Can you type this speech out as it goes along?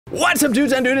What's up,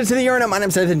 dudes and dudes to the internet? My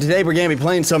name's Scythe, and today we're gonna be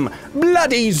playing some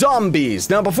bloody zombies.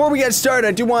 Now, before we get started,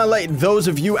 I do want to let those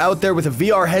of you out there with a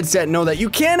VR headset know that you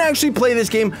can actually play this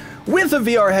game with a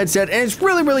VR headset, and it's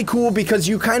really cool because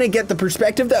you kind of get the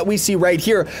perspective that we see right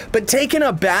here, but taken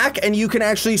aback, and you can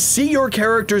actually see your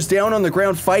characters down on the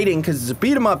ground fighting because it's a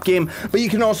beat 'em up game, but you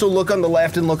can also look on the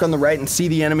left and look on the right and see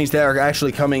the enemies that are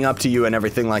actually coming up to you and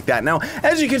everything like that. Now,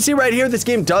 as you can see right here, this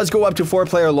game does go up to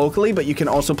 4-player locally, but you can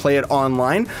also play it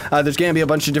online. There's going to be a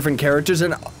bunch of different characters,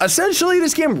 and essentially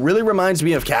this game really reminds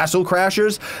me of Castle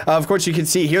Crashers. Of course, you can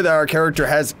see here that our character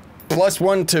has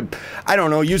 +1 to, I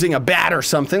don't know, using a bat or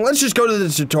something. Let's just go to the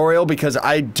tutorial because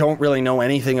I don't really know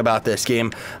anything about this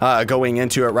game going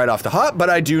into it right off the hop, but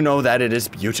I do know that it is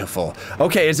beautiful.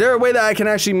 Okay, is there a way that I can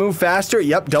actually move faster?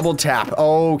 Yep, double tap.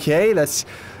 Okay, that's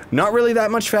not really that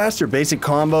much faster. Basic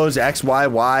combos, X, Y,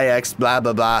 Y, X, blah,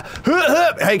 blah, blah.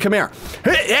 Hey, come here.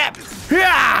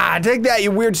 Yeah, take that,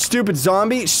 you weird, stupid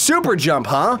zombie. Super jump,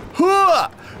 huh?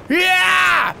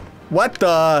 Yeah! What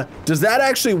the? Does that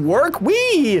actually work?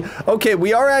 Wee! Okay,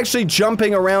 we are actually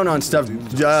jumping around on stuff.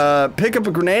 Pick up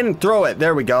a grenade and throw it.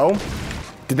 There we go.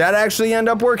 Did that actually end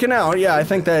up working out? Yeah, I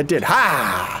think that it did.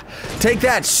 Ha! Take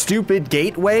that, stupid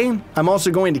gateway. I'm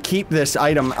also going to keep this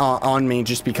item on me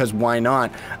just because why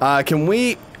not? Can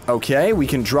we... Okay, we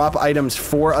can drop items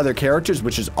for other characters,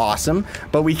 which is awesome,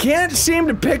 but we can't seem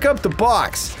to pick up the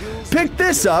box. Pick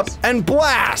this up and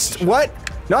blast. What?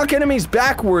 Knock enemies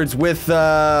backwards with,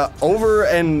 over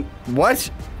and what?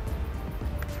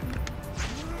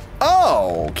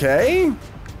 Oh, okay.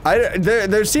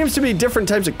 There seems to be different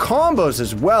types of combos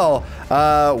as well.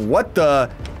 What the?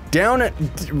 Down at,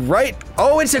 right?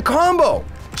 Oh, it's a combo.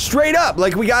 Straight up,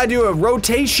 like we gotta do a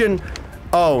rotation.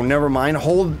 Oh, never mind.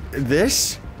 Hold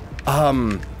this.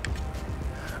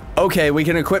 Okay, we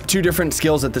can equip 2 different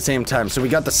skills at the same time. So we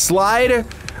got the slide,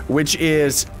 which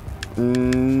is...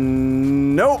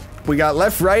 Nope. We got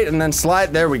left, right, and then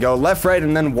slide. There we go. Left, right,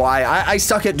 and then Y. I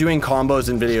suck at doing combos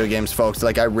in video games, folks.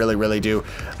 Like, I really do.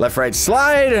 Left, right,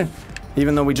 slide.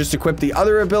 Even though we just equipped the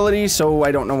other ability, so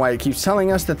I don't know why it keeps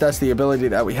telling us that that's the ability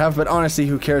that we have, but honestly,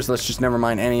 who cares? Let's just never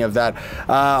mind any of that.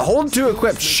 Hold to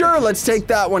equip. Sure, let's take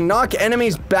that one. Knock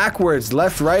enemies backwards,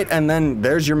 left, right, and then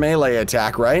there's your melee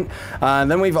attack, right?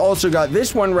 Then we've also got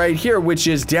this one right here, which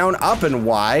is down, up, and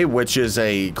Y, which is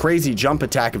a crazy jump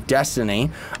attack of destiny.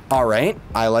 All right,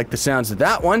 I like the sounds of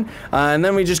that one. And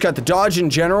then we just got the dodge in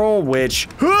general, which...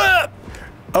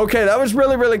 Okay, that was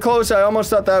really close. I almost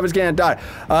thought that I was gonna die.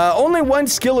 Only 1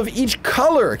 skill of each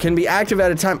color can be active at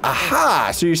a time.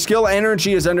 Aha! So your skill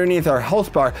energy is underneath our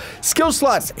health bar. Skill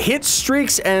slots, hit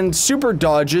streaks, and super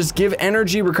dodges give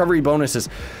energy recovery bonuses.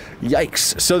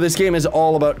 Yikes. So this game is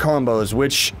all about combos,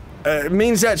 which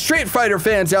means that Street Fighter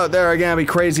fans out there are gonna be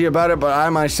crazy about it, but I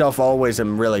myself always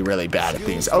am really bad at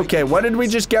these. Okay, what did we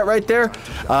just get right there?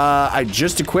 I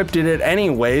just equipped it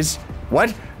anyways.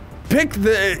 What? Keep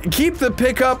the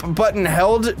pickup button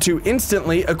held to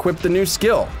instantly equip the new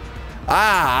skill.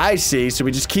 Ah, I see. So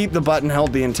we just keep the button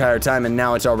held the entire time, and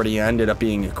now it's already ended up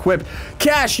being equipped.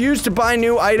 Cash used to buy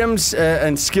new items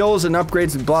and skills and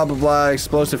upgrades and blah blah.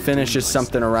 Explosive finishes,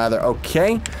 something or rather.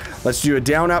 Okay, let's do a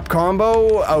down-up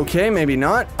combo. Okay, maybe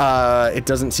not. It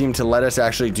doesn't seem to let us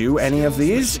actually do any of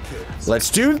these. Let's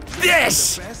do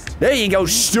this. There you go,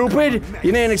 stupid.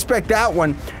 You didn't expect that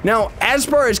one. Now, as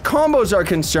far as combos are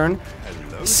concerned,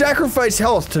 sacrifice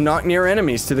health to knock near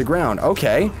enemies to the ground.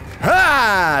 Okay.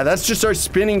 Ha! That's just our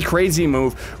spinning crazy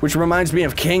move, which reminds me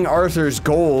of King Arthur's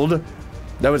Gold.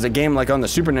 That was a game like on the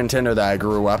Super Nintendo that I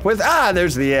grew up with. Ah,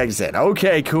 there's the exit.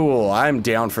 Okay, cool. I'm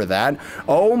down for that.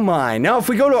 Oh my. Now, if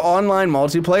we go to online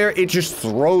multiplayer, it just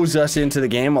throws us into the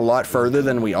game a lot further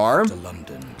than we are.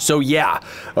 So yeah,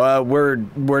 we're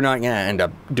not gonna end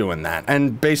up doing that.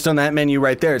 And based on that menu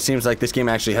right there, it seems like this game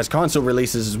actually has console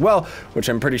releases as well, which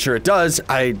I'm pretty sure it does.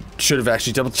 I should have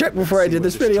actually double checked before I did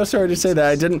this video. Sorry to say that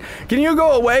I didn't. Can you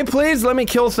go away, please? Let me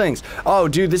kill things. Oh,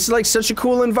 dude, this is like such a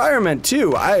cool environment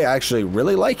too. I actually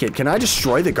really like it. Can I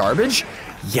destroy the garbage?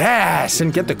 Yes,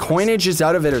 and get the coinages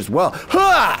out of it as well.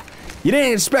 Ha! You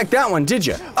didn't expect that one, did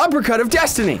you? Uppercut of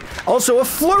Destiny. Also a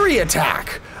flurry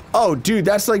attack. Oh, dude,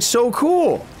 that's like so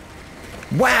cool.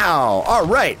 Wow. All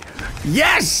right.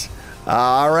 Yes.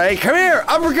 All right. Come here.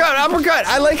 Uppercut. Uppercut.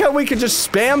 I like how we could just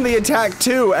spam the attack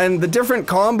too. And the different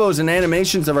combos and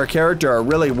animations of our character are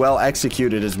really well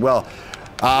executed as well.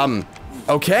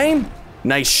 Okay.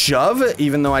 Nice shove,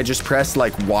 even though I just pressed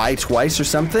like Y twice or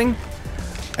something.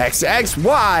 X, X,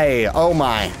 Y. Oh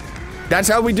my. That's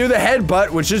how we do the headbutt,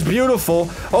 which is beautiful.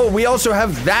 Oh, we also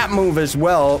have that move as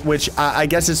well, which I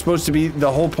guess is supposed to be the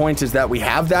whole point is that we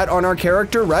have that on our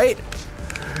character, right?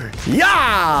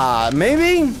 Yeah,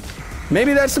 maybe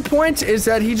that's the point, is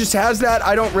that he just has that.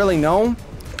 I don't really know.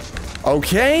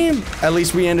 Okay, at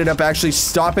least we ended up actually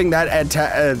stopping that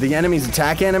the enemy's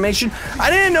attack animation. I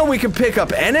didn't know we could pick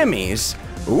up enemies.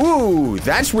 Ooh,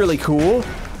 that's really cool.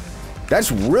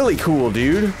 That's really cool,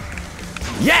 dude.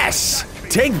 Yes!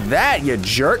 Take that, you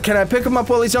jerk. Can I pick him up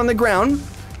while he's on the ground?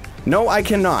 No, I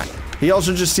cannot. He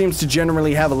also just seems to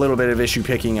generally have a little bit of issue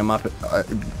picking him up,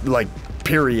 like,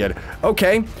 period.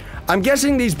 Okay. I'm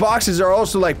guessing these boxes are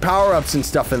also like power-ups and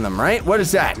stuff in them, right? What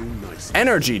is that?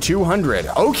 Energy 200.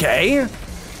 Okay.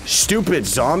 Stupid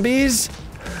zombies.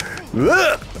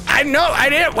 Ugh. I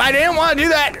didn't want to do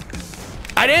that.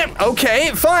 I didn't.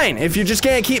 Okay, fine. If you just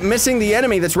can't keep missing the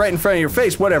enemy that's right in front of your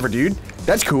face, whatever, dude.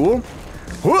 That's cool.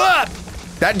 Whoa!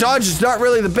 That dodge is not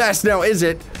really the best now, is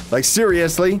it? Like,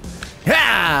 seriously.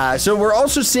 Yeah! So we're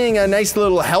also seeing a nice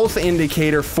little health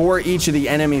indicator for each of the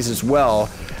enemies as well.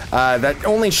 That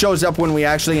only shows up when we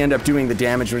actually end up doing the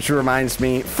damage, which reminds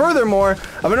me, furthermore,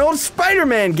 of an old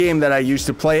Spider-Man game that I used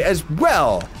to play as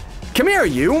well. Come here,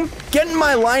 you. Get in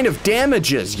my line of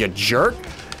damages, you jerk.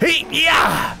 Hey,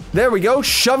 yeah! There we go.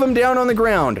 Shove him down on the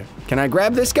ground. Can I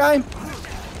grab this guy?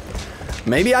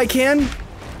 Maybe I can.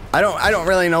 I don't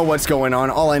really know what's going on.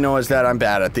 All I know is that I'm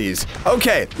bad at these.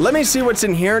 Okay, let me see what's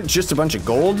in here. Just a bunch of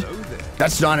gold.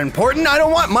 That's not important. I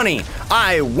don't want money.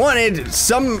 I wanted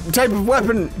some type of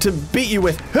weapon to beat you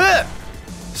with. Huh!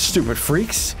 Stupid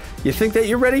freaks. You think that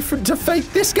you're ready to fight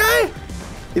this guy?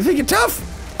 You think you're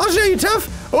tough? I'll show you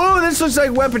tough. Oh, this looks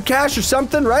like weapon cache or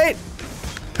something, right?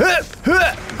 Huh!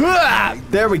 Huh! Huh!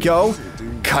 There we go.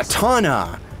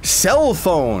 Katana. Cell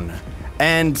phone.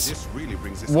 And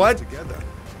what?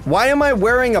 Why am I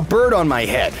wearing a bird on my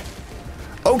head?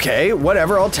 Okay,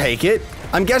 whatever, I'll take it.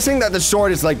 I'm guessing that the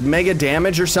sword is like mega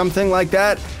damage or something like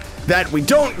that. That we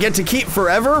don't get to keep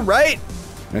forever, right?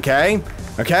 Okay,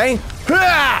 okay.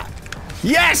 Ah!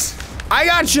 Yes! I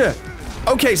gotcha!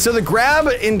 Okay, so the grab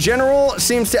in general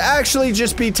seems to actually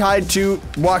just be tied to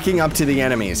walking up to the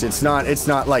enemies. It's not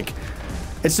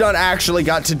actually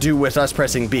got to do with us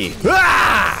pressing B.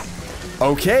 Ah!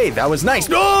 Okay, that was nice.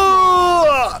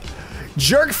 Oh!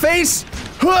 Jerk face.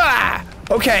 Ah!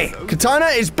 Okay, Katana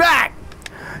is back.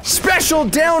 Special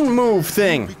down move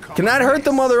thing. Can that hurt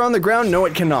them while they're on the ground? No,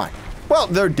 it cannot. Well,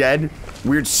 they're dead.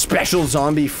 Weird special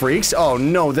zombie freaks. Oh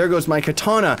no, there goes my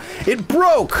katana. It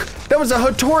broke. That was a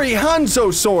Hattori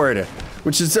Hanzo sword,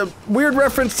 which is a weird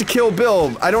reference to Kill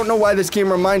Bill. I don't know why this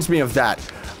game reminds me of that.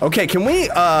 Okay, can we,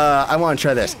 I want to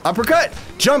try this. Uppercut,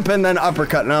 jump, and then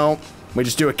uppercut. No, we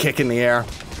just do a kick in the air.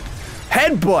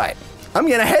 Headbutt. I'm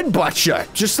gonna headbutt you,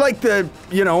 just like the,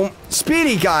 you know,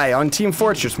 speedy guy on Team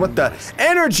Fortress. What the?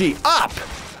 Energy up.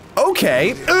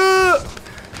 Okay.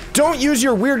 Don't use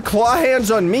your weird claw hands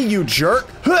on me, you jerk.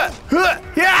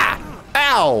 Yeah.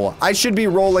 Ow. I should be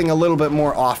rolling a little bit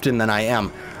more often than I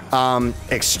am.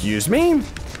 Excuse me?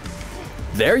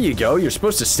 There you go. You're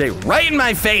supposed to stay right in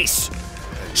my face.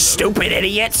 Stupid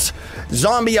idiots.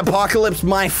 Zombie apocalypse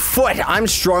my foot. I'm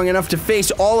strong enough to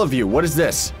face all of you. What is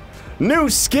this? New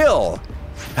skill.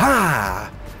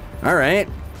 Ah. All right.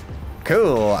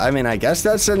 Cool. I mean, I guess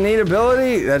that's a neat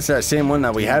ability. That's that same one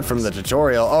that we had from the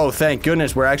tutorial. Oh, thank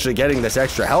goodness we're actually getting this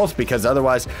extra health, because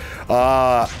otherwise,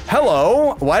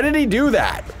 hello? Why did he do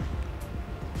that?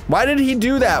 Why did he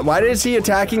do that? Why is he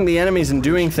attacking the enemies and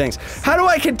doing things? How do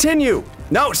I continue?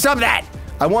 No, stop that.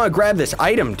 I want to grab this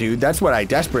item, dude. That's what I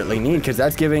desperately need, because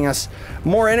that's giving us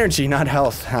more energy, not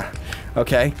health.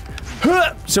 Okay.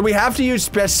 So we have to use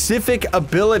specific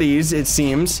abilities, it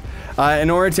seems,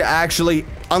 in order to actually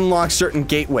unlock certain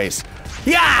gateways.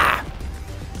 Yeah!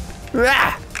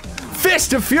 Ah!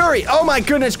 Fist of Fury! Oh my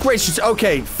goodness gracious.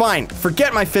 Okay, fine.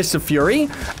 Forget my Fist of Fury.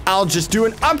 I'll just do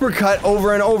an uppercut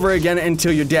over and over again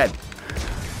until you're dead.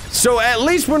 So at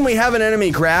least when we have an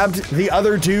enemy grabbed, the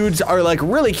other dudes are like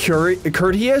really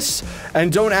courteous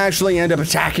and don't actually end up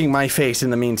attacking my face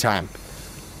in the meantime.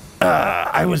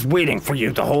 I was waiting for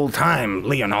you the whole time,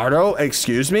 Leonardo.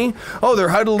 Excuse me? Oh, they're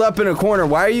huddled up in a corner.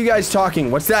 Why are you guys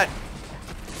talking? What's that?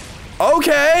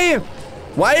 Okay.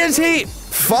 Why is he?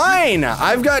 Fine.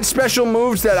 I've got special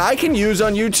moves that I can use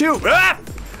on you too. Ah!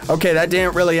 Okay, that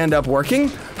didn't really end up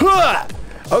working.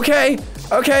 Okay.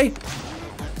 Okay.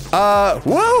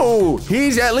 Whoa.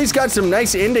 He's at least got some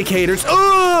nice indicators.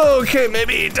 Oh, okay.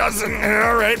 Maybe he doesn't.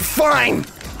 All right, fine.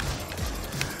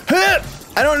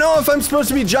 I don't know if I'm supposed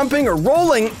to be jumping or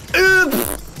rolling.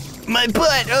 My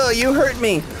butt. Oh, you hurt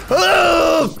me.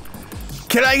 Oh!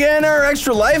 Can I get another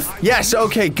extra life? Yes,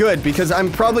 okay, good, because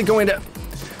I'm probably going to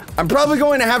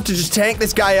have to just tank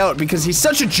this guy out because he's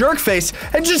such a jerk face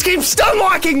and just keeps stun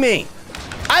locking me.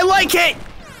 I like it.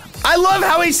 I love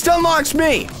how he stun locks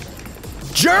me.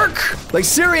 Jerk! Like,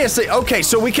 seriously. Okay,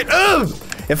 so we could,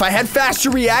 if I had faster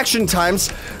reaction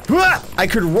times, I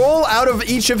could roll out of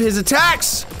each of his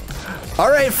attacks. All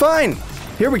right, fine.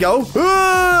 Here we go.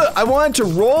 I wanted to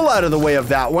roll out of the way of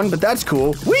that one, but that's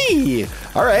cool. Whee!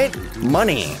 All right,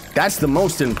 money. That's the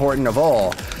most important of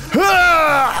all.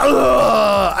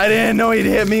 I didn't know he'd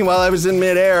hit me while I was in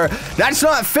midair. That's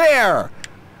not fair.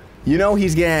 You know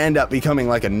he's gonna end up becoming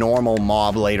like a normal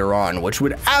mob later on, which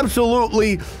would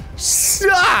absolutely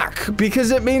suck because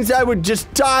it means I would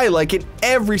just die like at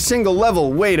every single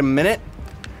level. Wait a minute.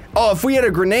 Oh, if we had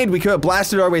a grenade, we could have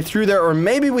blasted our way through there, or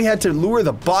maybe we had to lure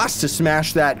the boss to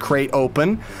smash that crate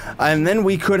open, and then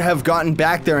we could have gotten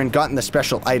back there and gotten the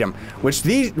special item, which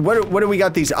these, what do we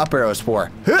got these up arrows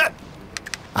for?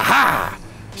 Aha!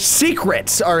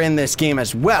 Secrets are in this game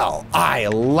as well. I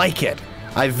like it.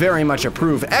 I very much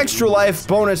approve. Extra life,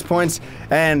 bonus points,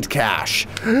 and cash.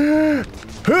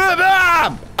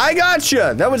 I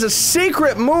gotcha! That was a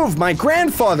secret move my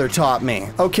grandfather taught me.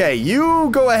 Okay, you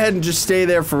go ahead and just stay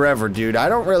there forever, dude. I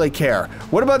don't really care.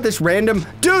 What about this random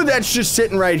dude that's just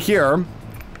sitting right here?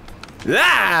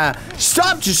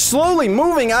 Stop just slowly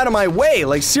moving out of my way.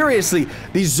 Like, seriously,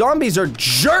 these zombies are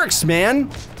jerks, man.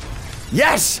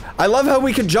 Yes! I love how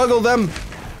we can juggle them.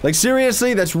 Like,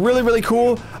 seriously, that's really, really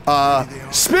cool.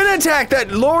 Spin attack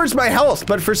that lowers my health,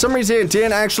 but for some reason it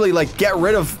didn't actually, like, get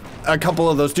rid of a couple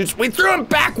of those dudes. We threw them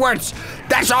backwards.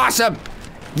 That's awesome.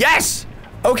 Yes.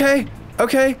 Okay.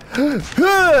 Okay.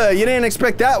 You didn't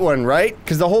expect that one, right?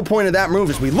 Because the whole point of that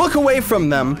move is we look away from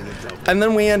them, and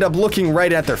then we end up looking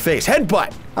right at their face.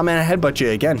 Headbutt. I'm gonna headbutt you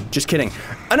again. Just kidding.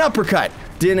 An uppercut.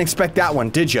 Didn't expect that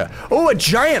one, did you? Oh, a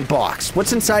giant box.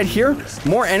 What's inside here?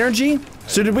 More energy?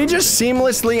 So did we just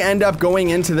seamlessly end up going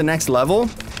into the next level?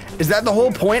 Is that the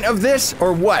whole point of this,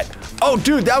 or what? Oh,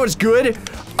 dude, that was good.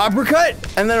 Uppercut,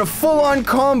 and then a full-on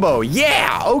combo.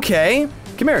 Yeah, okay.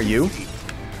 Come here, you.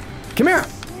 Come here.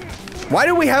 Why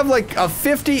do we have, like, a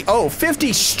 50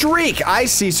 streak? I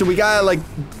see, so we gotta, like,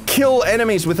 kill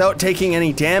enemies without taking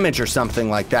any damage or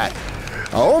something like that.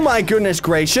 Oh, my goodness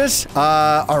gracious.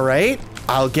 All right.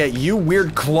 I'll get you,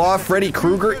 weird claw Freddy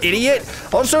Krueger idiot.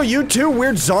 Also, you too,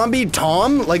 weird zombie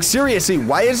Tom. Like, seriously,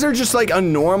 why is there just, like, a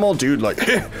normal dude like,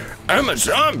 I'm a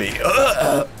zombie.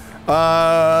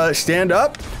 Stand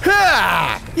up.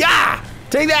 Ha! Yeah!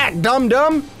 Take that,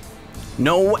 dum-dum.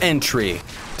 No entry.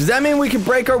 Does that mean we can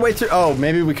break our way through? Oh,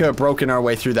 maybe we could have broken our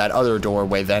way through that other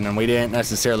doorway then, and we didn't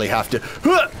necessarily have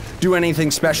to do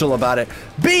anything special about it.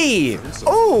 B!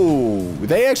 Oh,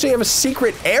 they actually have a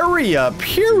secret area,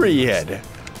 period.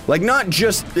 Like, not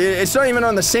just, it's not even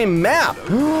on the same map.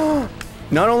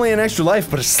 Not only an extra life,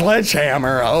 but a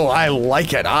sledgehammer. Oh, I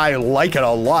like it. I like it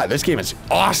a lot. This game is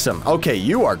awesome. Okay,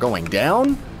 you are going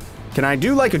down. Can I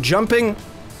do like a jumping?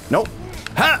 Nope.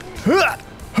 Ha! Ha!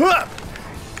 Ha!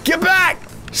 Get back!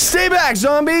 Stay back,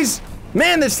 zombies!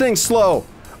 Man, this thing's slow.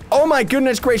 Oh my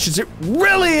goodness gracious, it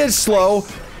really is slow,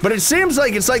 but it seems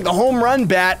like it's like the home run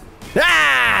bat.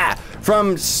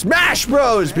 From Smash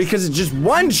Bros, because it just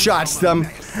one-shots them.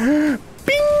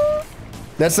 Bing!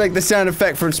 That's like the sound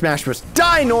effect from Smash Bros.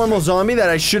 Die, normal zombie that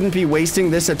I shouldn't be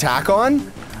wasting this attack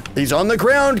on. He's on the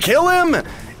ground, kill him!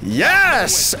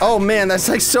 Yes! Oh man, that's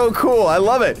like so cool, I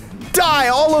love it. Die,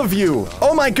 all of you!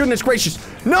 Oh my goodness gracious.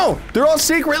 No, they're all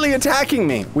secretly attacking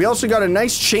me. We also got a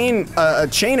nice chain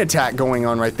attack going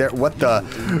on right there. What the?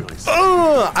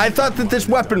 I thought that this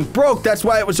weapon broke, that's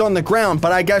why it was on the ground,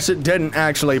 but I guess it didn't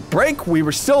actually break. We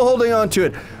were still holding on to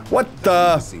it. What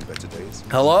the?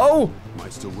 Hello?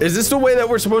 Is this the way that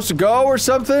we're supposed to go or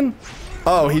something?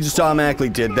 Oh, he just automatically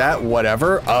did that,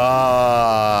 whatever.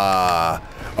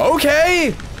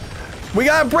 Okay. We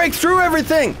gotta break through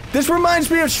everything. This reminds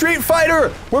me of Street Fighter,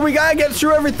 where we gotta get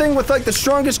through everything with like the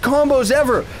strongest combos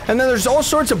ever. And then there's all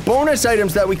sorts of bonus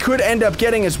items that we could end up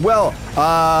getting as well.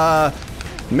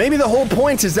 Maybe the whole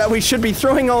point is that we should be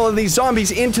throwing all of these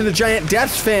zombies into the giant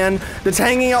death fan that's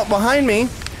hanging out behind me.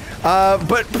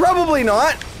 But probably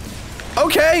not.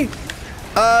 Okay.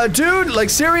 Dude, like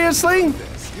seriously?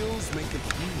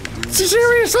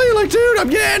 Seriously, like dude, I'm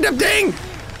gonna end up dead.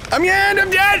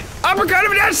 Uppercut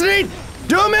of destiny.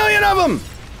 Do 1,000,000 of them.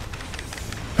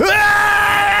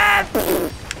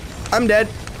 I'm dead.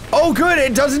 Oh, good.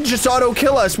 It doesn't just auto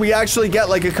kill us. We actually get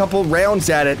like a couple rounds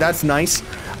at it. That's nice.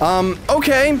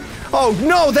 Okay. Oh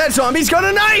no, that zombie's got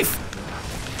a knife.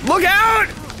 Look out.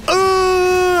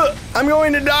 I'm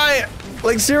going to die.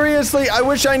 Like seriously, I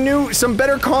wish I knew some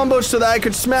better combos so that I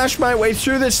could smash my way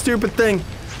through this stupid thing.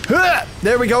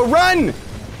 There we go. Run.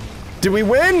 Did we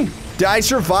win? Did I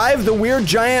survive the weird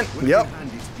giant? Yep.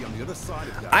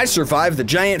 I survived the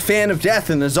giant fan of death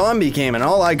in the zombie game, and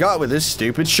all I got with this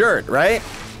stupid shirt, right?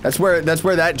 That's where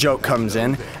that joke comes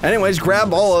in. Anyways,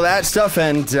 grab all of that stuff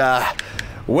and,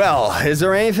 well, is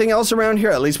there anything else around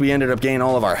here? At least we ended up getting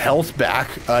all of our health back.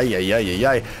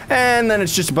 And then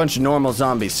it's just a bunch of normal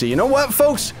zombies. So you know what,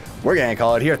 folks? We're gonna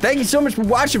call it here. Thank you so much for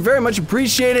watching. Very much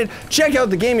appreciated. Check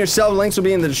out the game yourself. Links will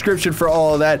be in the description for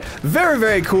all of that. Very,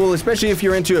 very cool, especially if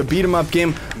you're into a beat-em-up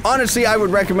game. Honestly, I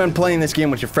would recommend playing this game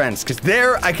with your friends, because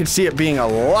there I could see it being a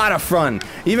lot of fun,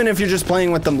 even if you're just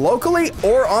playing with them locally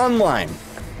or online.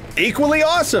 Equally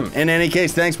awesome. In any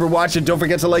case, thanks for watching. Don't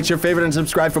forget to like, share, favorite, and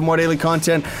subscribe for more daily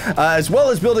content, as well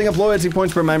as building up loyalty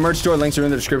points for my merch store. Links are in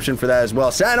the description for that as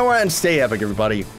well. Sayonara and stay epic, everybody.